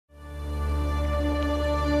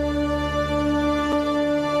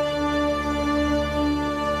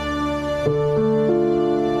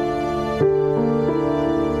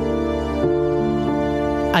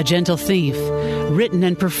A Gentle Thief, written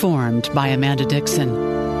and performed by Amanda Dixon.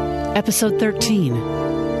 Episode 13.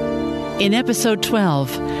 In Episode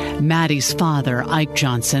 12, Maddie's father, Ike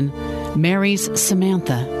Johnson, marries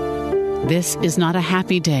Samantha. This is not a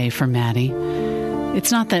happy day for Maddie.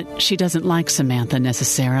 It's not that she doesn't like Samantha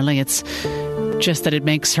necessarily. It's just that it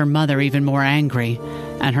makes her mother even more angry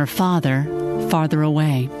and her father farther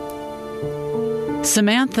away.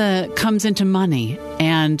 Samantha comes into money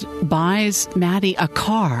and buys Maddie a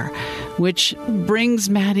car, which brings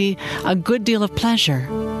Maddie a good deal of pleasure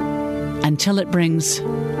until it brings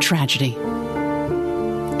tragedy.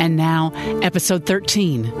 And now, Episode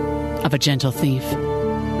 13 of A Gentle Thief.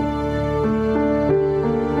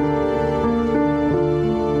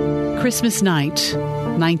 Christmas night,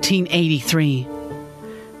 1983.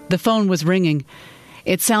 The phone was ringing.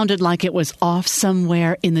 It sounded like it was off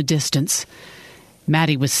somewhere in the distance.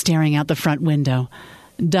 Maddie was staring out the front window.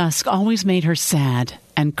 Dusk always made her sad,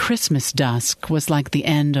 and Christmas dusk was like the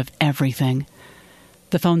end of everything.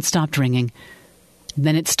 The phone stopped ringing.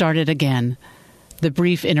 Then it started again. The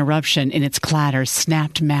brief interruption in its clatter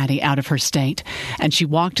snapped Maddie out of her state, and she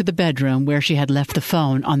walked to the bedroom where she had left the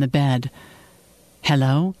phone on the bed.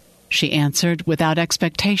 "Hello?" she answered, without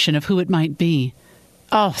expectation of who it might be.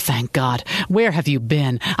 "Oh, thank God. Where have you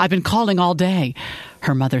been? I've been calling all day."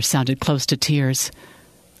 Her mother sounded close to tears.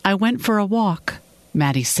 "I went for a walk,"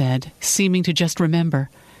 Maddie said, seeming to just remember.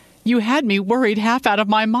 "You had me worried half out of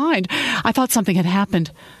my mind. I thought something had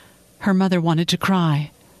happened." Her mother wanted to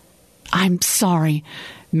cry. "I'm sorry."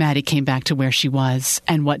 Maddie came back to where she was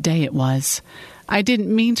and what day it was. "I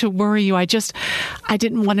didn't mean to worry you. I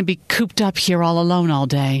didn't want to be cooped up here all alone all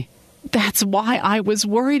day. That's why I was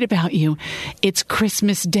worried about you. It's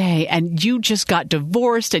Christmas Day, and you just got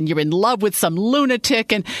divorced, and you're in love with some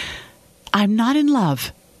lunatic, and—" "I'm not in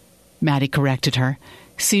love," Maddie corrected her,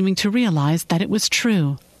 seeming to realize that it was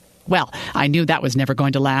true. "Well, I knew that was never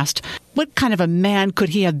going to last. What kind of a man could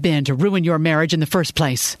he have been to ruin your marriage in the first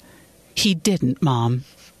place?" "He didn't, Mom."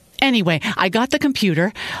 "Anyway, I got the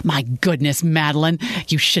computer. My goodness, Madeline,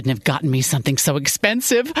 you shouldn't have gotten me something so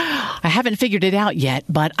expensive. I haven't figured it out yet,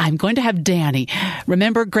 but I'm going to have Danny.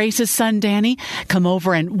 Remember Grace's son, Danny? Come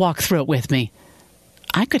over and walk through it with me."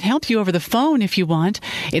 "I could help you over the phone if you want.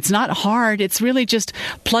 It's not hard. It's really just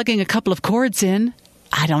plugging a couple of cords in."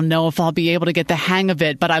 "I don't know if I'll be able to get the hang of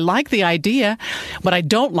it, but I like the idea. What I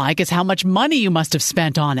don't like is how much money you must have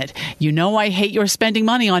spent on it. You know I hate your spending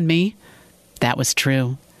money on me." That was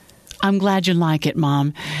true. "I'm glad you like it,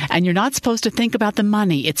 Mom. And you're not supposed to think about the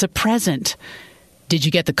money. It's a present." "Did you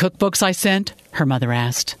get the cookbooks I sent?" her mother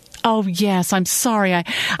asked. "Oh, yes. I'm sorry.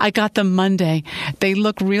 I got them Monday. They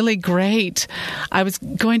look really great. I was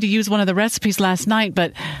going to use one of the recipes last night,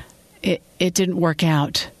 but it didn't work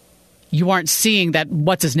out." "You aren't seeing that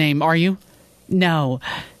what's-his-name, are you?" No.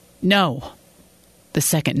 The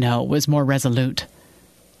second no was more resolute.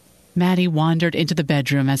 Maddie wandered into the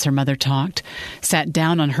bedroom as her mother talked, sat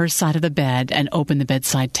down on her side of the bed, and opened the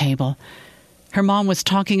bedside table. Her mom was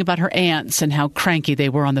talking about her aunts and how cranky they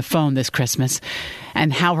were on the phone this Christmas,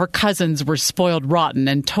 and how her cousins were spoiled rotten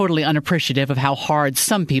and totally unappreciative of how hard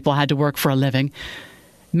some people had to work for a living.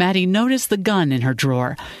 Maddie noticed the gun in her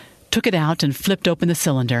drawer, took it out and flipped open the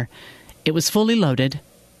cylinder. It was fully loaded.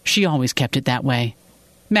 She always kept it that way.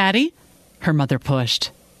 "Maddie?" her mother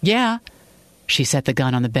pushed. "Yeah." She set the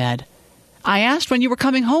gun on the bed. "I asked when you were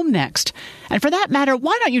coming home next. And for that matter,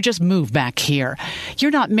 why don't you just move back here? You're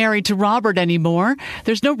not married to Robert anymore.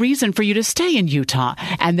 There's no reason for you to stay in Utah.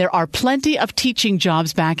 And there are plenty of teaching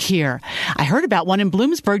jobs back here. I heard about one in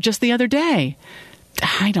Bloomsburg just the other day."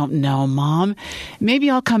 "I don't know, Mom. Maybe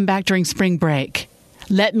I'll come back during spring break."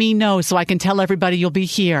 "Let me know so I can tell everybody you'll be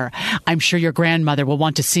here. I'm sure your grandmother will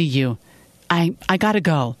want to see you." I gotta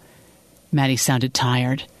go." Maddie sounded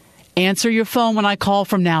tired. "Answer your phone when I call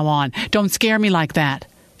from now on. Don't scare me like that."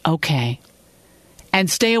 "Okay." "And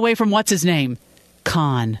stay away from what's-his-name?"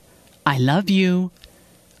 "Con. I love you."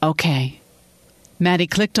 "Okay." Maddie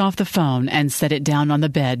clicked off the phone and set it down on the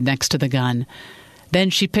bed next to the gun. Then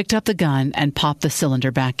she picked up the gun and popped the cylinder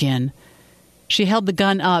back in. She held the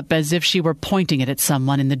gun up as if she were pointing it at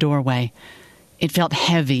someone in the doorway. It felt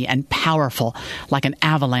heavy and powerful, like an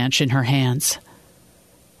avalanche in her hands.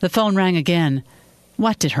 The phone rang again.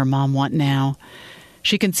 What did her mom want now?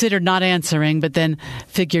 She considered not answering, but then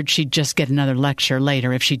figured she'd just get another lecture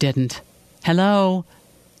later if she didn't. "Hello?"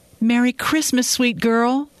 "Merry Christmas, sweet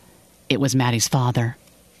girl." It was Maddie's father.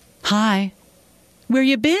 "Hi." "Where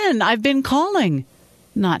you been? I've been calling."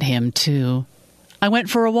 Not him, too. "I went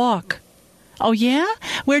for a walk." "Oh, yeah?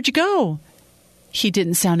 Where'd you go?" He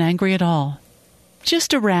didn't sound angry at all.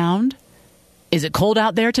 "Just around." "Is it cold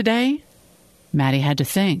out there today?" Maddie had to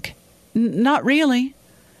think. Not really.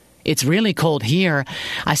 It's really cold here.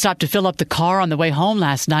 I stopped to fill up the car on the way home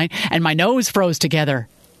last night, and my nose froze together.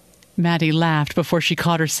 Maddie laughed before she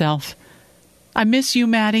caught herself. I miss you,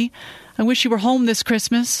 Maddie. I wish you were home this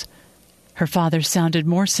Christmas. Her father sounded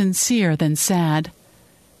more sincere than sad.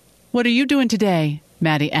 What are you doing today?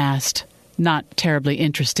 Maddie asked, not terribly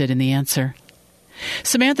interested in the answer.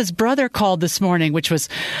 Samantha's brother called this morning, which was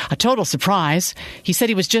a total surprise. He said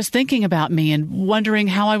he was just thinking about me and wondering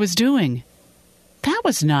how I was doing. That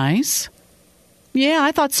was nice. Yeah,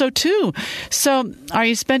 I thought so too. So, are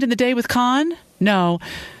you spending the day with Con? No,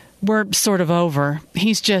 we're sort of over.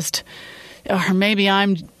 He's just... Or maybe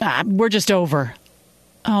we're just over.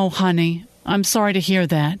 Oh, honey, I'm sorry to hear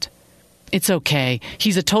that. It's okay.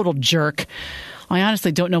 He's a total jerk. I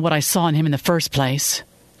honestly don't know what I saw in him in the first place.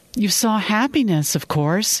 You saw happiness, of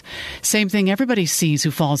course. Same thing everybody sees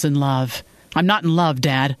who falls in love. I'm not in love,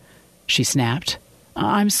 Dad, she snapped.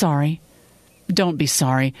 I'm sorry. Don't be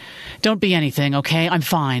sorry. Don't be anything, okay? I'm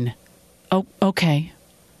fine. Oh, okay.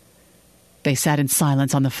 They sat in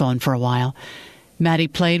silence on the phone for a while. Maddie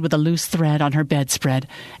played with a loose thread on her bedspread,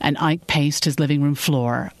 and Ike paced his living room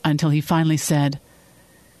floor until he finally said,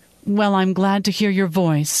 Well, I'm glad to hear your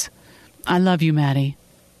voice. I love you, Maddie.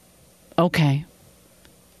 Okay.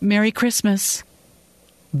 Merry Christmas.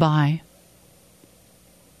 Bye.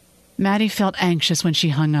 Maddie felt anxious when she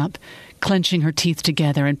hung up, clenching her teeth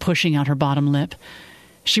together and pushing out her bottom lip.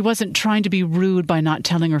 She wasn't trying to be rude by not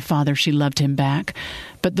telling her father she loved him back,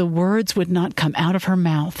 but the words would not come out of her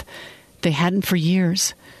mouth. They hadn't for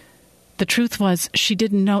years. The truth was, she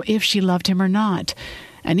didn't know if she loved him or not,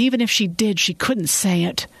 and even if she did, she couldn't say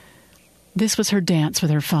it. This was her dance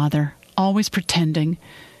with her father, always pretending.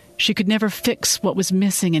 She could never fix what was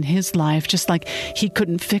missing in his life, just like he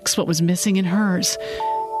couldn't fix what was missing in hers.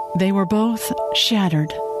 They were both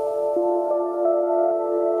shattered.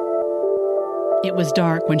 It was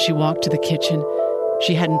dark when she walked to the kitchen.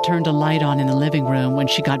 She hadn't turned a light on in the living room when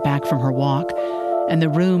she got back from her walk, and the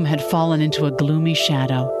room had fallen into a gloomy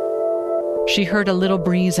shadow. She heard a little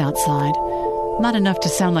breeze outside, not enough to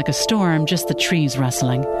sound like a storm, just the trees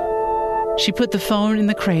rustling. She put the phone in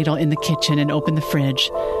the cradle in the kitchen and opened the fridge.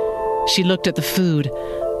 She looked at the food,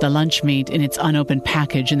 the lunch meat in its unopened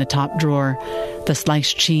package in the top drawer, the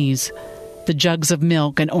sliced cheese, the jugs of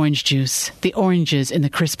milk and orange juice, the oranges in the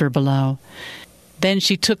crisper below. Then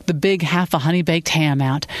she took the big half a honey-baked ham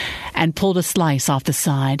out and pulled a slice off the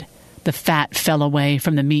side. The fat fell away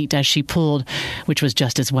from the meat as she pulled, which was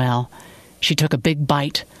just as well. She took a big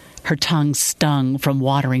bite. Her tongue stung from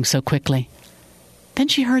watering so quickly. Then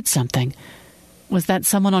she heard something. Was that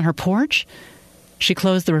someone on her porch? She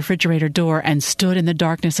closed the refrigerator door and stood in the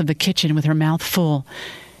darkness of the kitchen with her mouth full.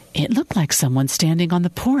 It looked like someone standing on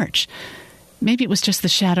the porch. Maybe it was just the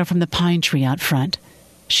shadow from the pine tree out front.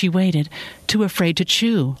 She waited, too afraid to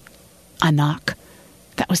chew. A knock.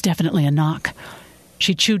 That was definitely a knock.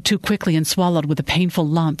 She chewed too quickly and swallowed with a painful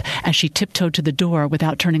lump as she tiptoed to the door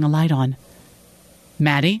without turning a light on.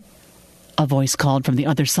 Maddie? A voice called from the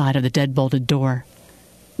other side of the dead-bolted door.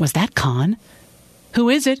 Was that Con? Who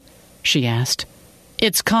is it? She asked.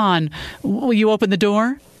 It's Con. Will you open the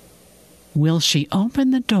door? Will she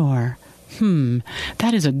open the door?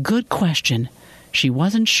 That is a good question. She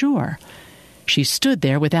wasn't sure. She stood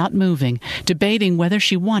there without moving, debating whether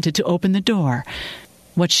she wanted to open the door.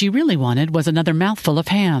 What she really wanted was another mouthful of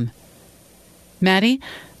ham. Maddie,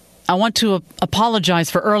 I want to apologize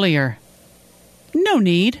for earlier. No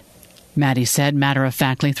need, Maddie said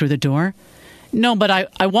matter-of-factly through the door. No, but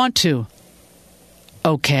I want to.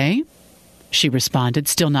 Okay, she responded,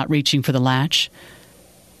 still not reaching for the latch.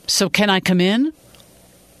 So can I come in?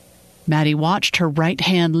 Maddie watched her right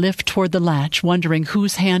hand lift toward the latch, wondering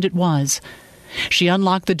whose hand it was. She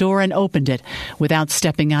unlocked the door and opened it, without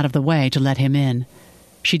stepping out of the way to let him in.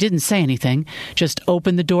 She didn't say anything, just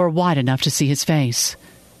opened the door wide enough to see his face.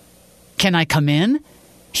 Can I come in?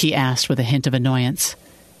 He asked with a hint of annoyance.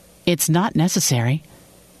 It's not necessary.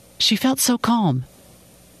 She felt so calm.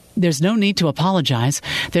 There's no need to apologize.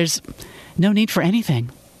 There's no need for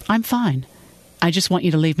anything. I'm fine. I just want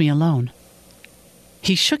you to leave me alone.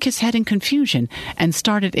 He shook his head in confusion and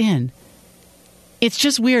started in. It's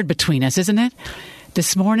just weird between us, isn't it?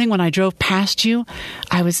 This morning when I drove past you,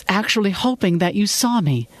 I was actually hoping that you saw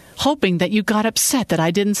me, hoping that you got upset that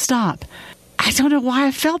I didn't stop. I don't know why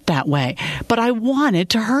I felt that way, but I wanted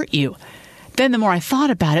to hurt you. Then the more I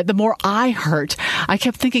thought about it, the more I hurt. I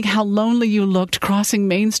kept thinking how lonely you looked crossing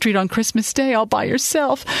Main Street on Christmas Day all by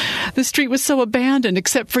yourself. The street was so abandoned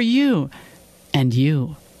except for you. And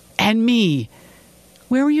you. And me.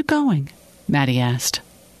 Where were you going? Maddie asked.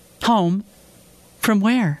 Home. From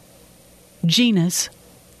where? Gina's.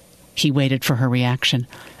 He waited for her reaction,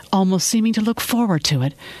 almost seeming to look forward to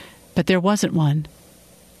it, but there wasn't one.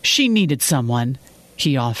 She needed someone,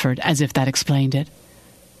 he offered, as if that explained it.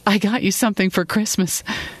 I got you something for Christmas,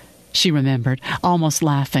 she remembered, almost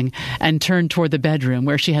laughing, and turned toward the bedroom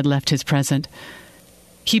where she had left his present.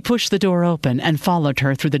 He pushed the door open and followed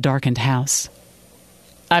her through the darkened house.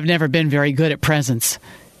 I've never been very good at presents,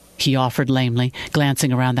 he offered lamely,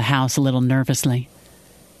 glancing around the house a little nervously.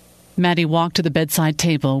 Maddie walked to the bedside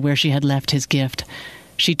table where she had left his gift.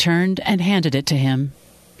 She turned and handed it to him.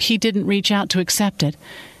 He didn't reach out to accept it.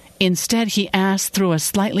 Instead, he asked through a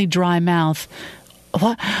slightly dry mouth,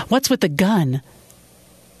 What's with the gun?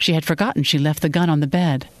 She had forgotten she left the gun on the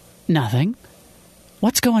bed. Nothing.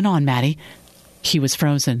 What's going on, Maddie? He was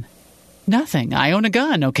frozen. Nothing. I own a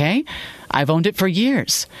gun, okay? I've owned it for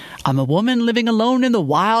years. I'm a woman living alone in the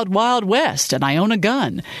wild, wild West, and I own a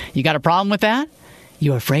gun. You got a problem with that?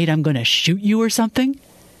 You afraid I'm going to shoot you or something?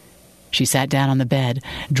 She sat down on the bed,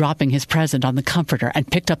 dropping his present on the comforter,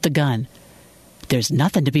 and picked up the gun. There's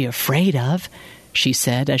nothing to be afraid of, she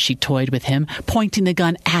said as she toyed with him, pointing the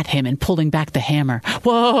gun at him and pulling back the hammer.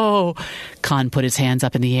 Whoa! Con put his hands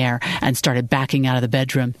up in the air and started backing out of the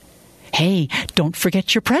bedroom. Hey, don't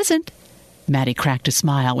forget your present. Maddie cracked a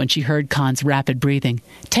smile when she heard Con's rapid breathing.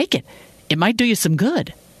 Take it. It might do you some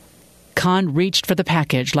good. Con reached for the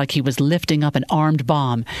package like he was lifting up an armed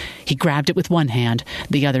bomb. He grabbed it with one hand,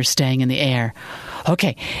 the other staying in the air.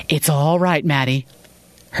 Okay, it's all right, Maddie.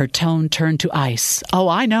 Her tone turned to ice. Oh,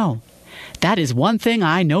 I know. That is one thing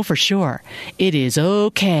I know for sure. It is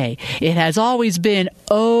okay. It has always been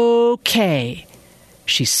okay.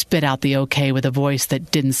 She spit out the okay with a voice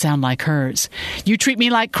that didn't sound like hers. You treat me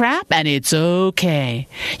like crap, and it's okay.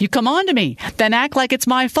 You come on to me, then act like it's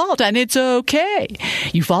my fault, and it's okay.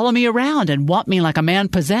 You follow me around and want me like a man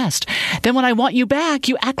possessed. Then when I want you back,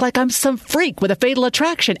 you act like I'm some freak with a fatal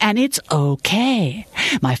attraction, and it's okay.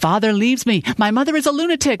 My father leaves me. My mother is a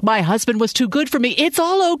lunatic. My husband was too good for me. It's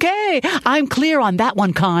all okay. I'm clear on that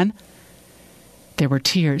one, Con. There were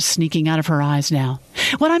tears sneaking out of her eyes now.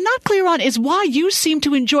 What I'm not clear on is why you seem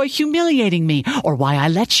to enjoy humiliating me, or why I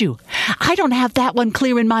let you. I don't have that one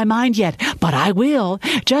clear in my mind yet, but I will,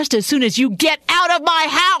 just as soon as you get out of my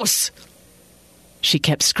house! She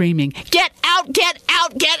kept screaming, Get out! Get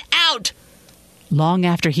out! Get out! Long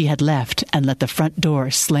after he had left and let the front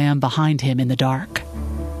door slam behind him in the dark.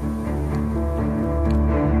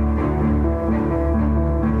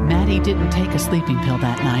 Maddie didn't take a sleeping pill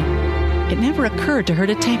that night. It never occurred to her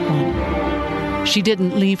to take one. She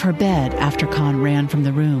didn't leave her bed after Con ran from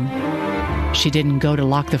the room. She didn't go to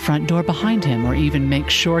lock the front door behind him or even make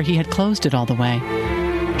sure he had closed it all the way.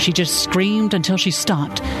 She just screamed until she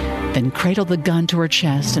stopped, then cradled the gun to her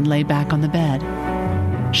chest and lay back on the bed.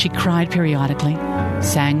 She cried periodically,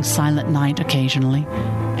 sang Silent Night occasionally,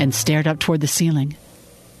 and stared up toward the ceiling.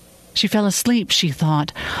 She fell asleep, she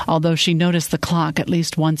thought, although she noticed the clock at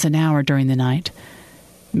least once an hour during the night.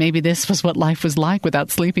 Maybe this was what life was like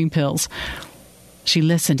without sleeping pills. She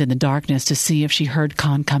listened in the darkness to see if she heard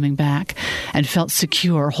Con coming back, and felt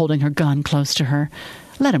secure holding her gun close to her.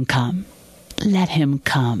 Let him come. Let him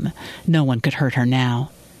come. No one could hurt her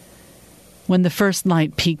now. When the first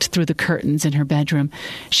light peeked through the curtains in her bedroom,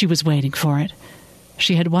 she was waiting for it.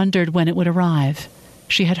 She had wondered when it would arrive.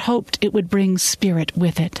 She had hoped it would bring spirit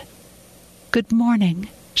with it. Good morning,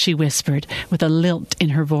 she whispered, with a lilt in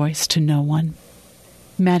her voice to no one.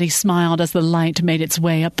 Maddie smiled as the light made its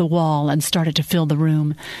way up the wall and started to fill the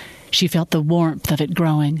room. She felt the warmth of it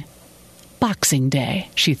growing. Boxing Day,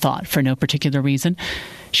 she thought, for no particular reason.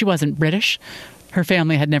 She wasn't British. Her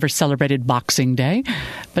family had never celebrated Boxing Day,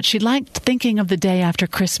 but she liked thinking of the day after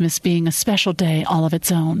Christmas being a special day all of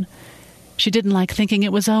its own. She didn't like thinking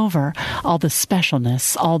it was over, all the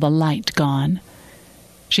specialness, all the light gone.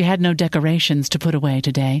 She had no decorations to put away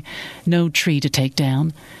today, no tree to take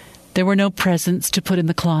down. There were no presents to put in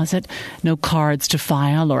the closet, no cards to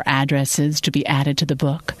file or addresses to be added to the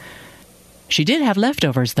book. She did have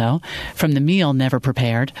leftovers, though, from the meal never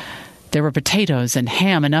prepared. There were potatoes and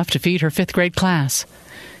ham enough to feed her 5th grade class.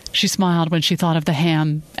 She smiled when she thought of the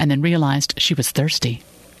ham and then realized she was thirsty.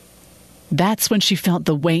 That's when she felt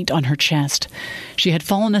the weight on her chest. She had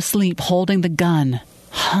fallen asleep holding the gun.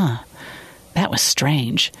 That was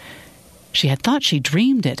strange. She had thought she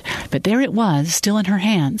dreamed it, but there it was, still in her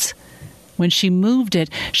hands. When she moved it,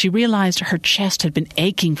 she realized her chest had been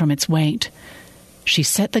aching from its weight. She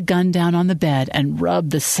set the gun down on the bed and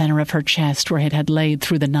rubbed the center of her chest where it had laid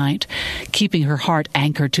through the night, keeping her heart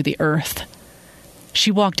anchored to the earth. She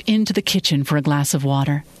walked into the kitchen for a glass of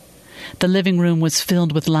water. The living room was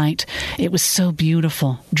filled with light. It was so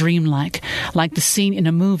beautiful, dreamlike, like the scene in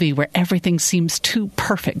a movie where everything seems too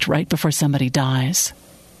perfect right before somebody dies.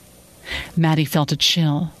 Maddie felt a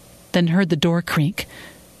chill, then heard the door creak.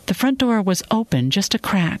 The front door was open, just a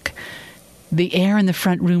crack. The air in the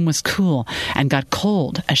front room was cool and got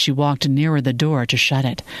cold as she walked nearer the door to shut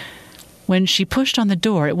it. When she pushed on the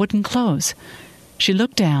door, it wouldn't close. She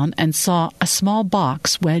looked down and saw a small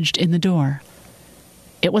box wedged in the door.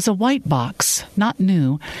 It was a white box, not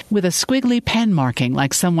new, with a squiggly pen marking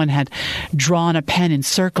like someone had drawn a pen in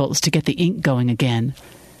circles to get the ink going again.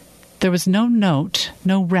 There was no note,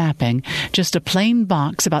 no wrapping, just a plain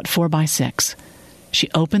box about 4 by 6. She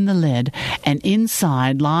opened the lid, and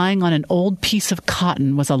inside, lying on an old piece of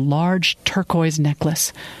cotton, was a large turquoise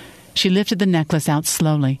necklace. She lifted the necklace out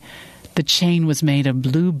slowly. The chain was made of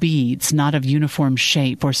blue beads, not of uniform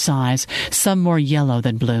shape or size, some more yellow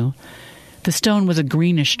than blue. The stone was a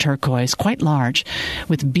greenish turquoise, quite large,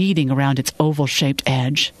 with beading around its oval-shaped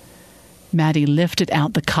edge. Maddie lifted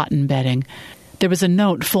out the cotton bedding. There was a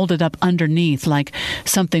note folded up underneath, like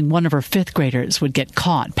something one of her 5th graders would get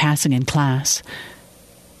caught passing in class.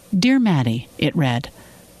 "Dear Maddie," it read,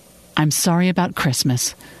 "I'm sorry about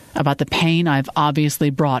Christmas, about the pain I've obviously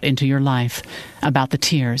brought into your life, about the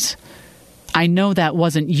tears. I know that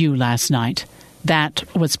wasn't you last night. That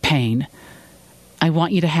was pain. I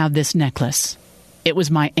want you to have this necklace. It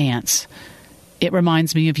was my aunt's. It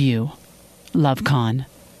reminds me of you. Love, Con.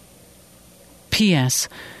 P.S.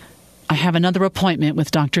 I have another appointment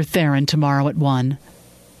with Dr. Theron tomorrow at 1.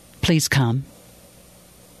 Please come."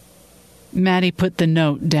 Maddie put the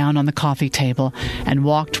note down on the coffee table and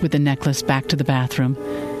walked with the necklace back to the bathroom.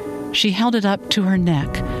 She held it up to her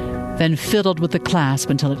neck, then fiddled with the clasp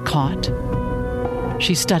until it caught.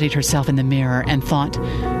 She studied herself in the mirror and thought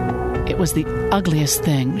it was the ugliest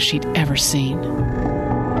thing she'd ever seen.